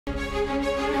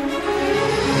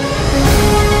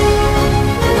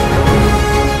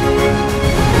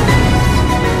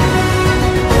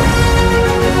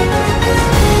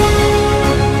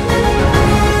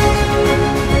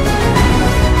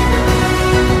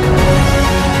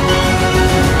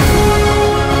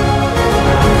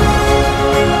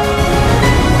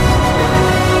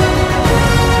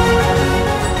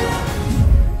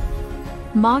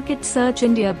Market Search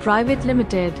India Pvt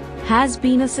Limited has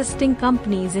been assisting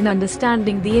companies in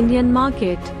understanding the Indian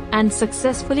market and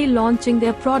successfully launching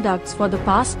their products for the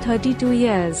past 32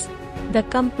 years. The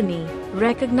company,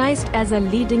 recognized as a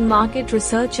leading market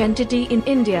research entity in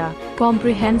India,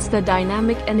 comprehends the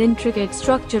dynamic and intricate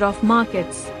structure of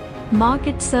markets.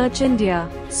 Market Search India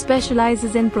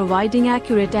specializes in providing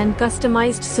accurate and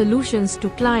customized solutions to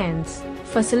clients,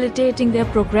 facilitating their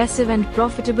progressive and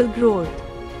profitable growth.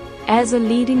 As a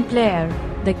leading player,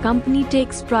 the company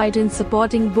takes pride in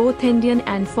supporting both Indian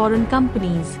and foreign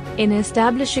companies in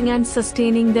establishing and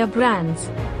sustaining their brands.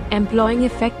 Employing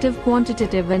effective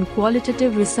quantitative and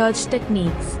qualitative research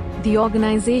techniques, the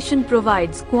organization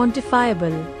provides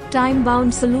quantifiable,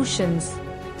 time-bound solutions.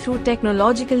 Through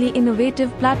technologically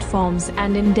innovative platforms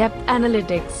and in-depth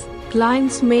analytics,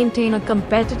 clients maintain a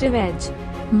competitive edge.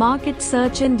 Market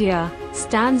Search India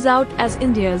stands out as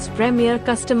India's premier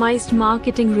customized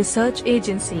marketing research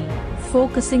agency,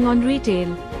 focusing on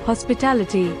retail,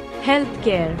 hospitality,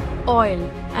 healthcare, oil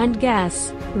and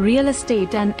gas, real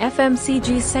estate and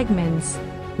FMCG segments.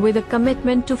 With a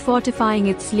commitment to fortifying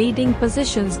its leading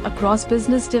positions across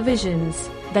business divisions,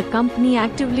 the company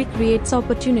actively creates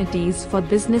opportunities for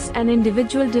business and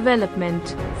individual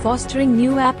development, fostering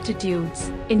new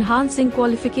aptitudes, enhancing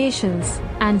qualifications,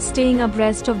 and staying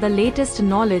abreast of the latest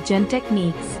knowledge and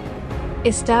techniques.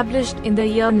 Established in the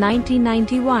year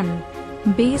 1991,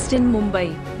 based in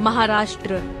Mumbai,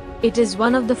 Maharashtra, it is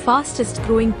one of the fastest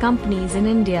growing companies in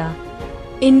India.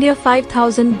 India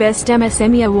 5000 Best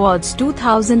MSME Awards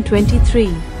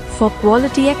 2023 for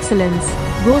quality excellence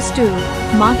goes to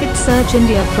Market Search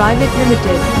India Pvt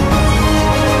Limited.